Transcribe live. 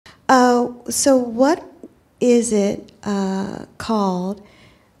So what is it called,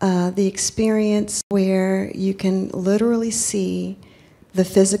 the experience where you can literally see the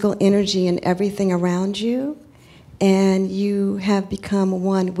physical energy and everything around you, and you have become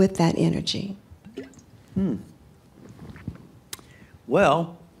one with that energy?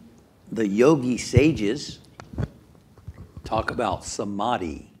 Well, the yogi sages talk about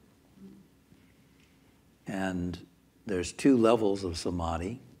samadhi. And there's two levels of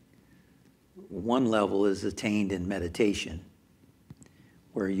samadhi. One level is attained in meditation,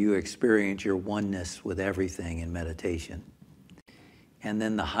 where you experience your oneness with everything in meditation. And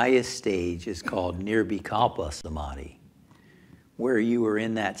then the highest stage is called nirvikalpa samadhi, where you are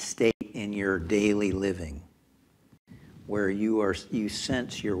in that state in your daily living, where you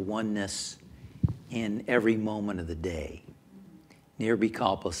sense your oneness in every moment of the day.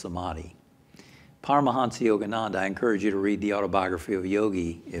 Nirvikalpa samadhi. Paramahansa Yogananda, I encourage you to read the autobiography of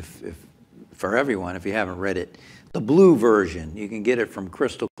Yogi, for everyone, if you haven't read it. The blue version, you can get it from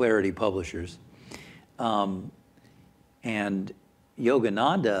Crystal Clarity Publishers. And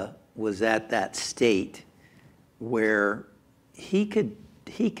Yogananda was at that state where he could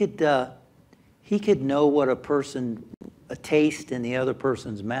know what a taste in the other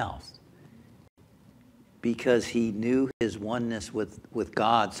person's mouth, because he knew his oneness with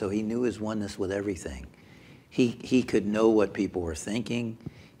God, so he knew his oneness with everything. He could know what people were thinking.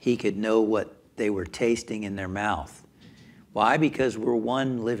 He could know what they were tasting in their mouth. Why? Because we're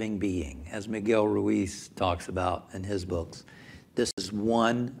one living being, as Miguel Ruiz talks about in his books. This is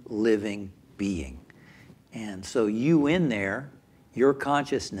one living being. And so you in there, your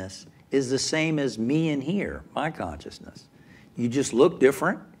consciousness is the same as me in here, my consciousness. You just look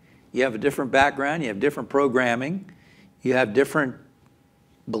different. You have a different background. You have different programming. You have different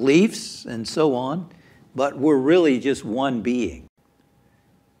beliefs and so on. But we're really just one being.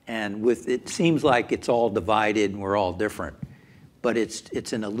 And it seems like it's all divided and we're all different. But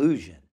it's an illusion.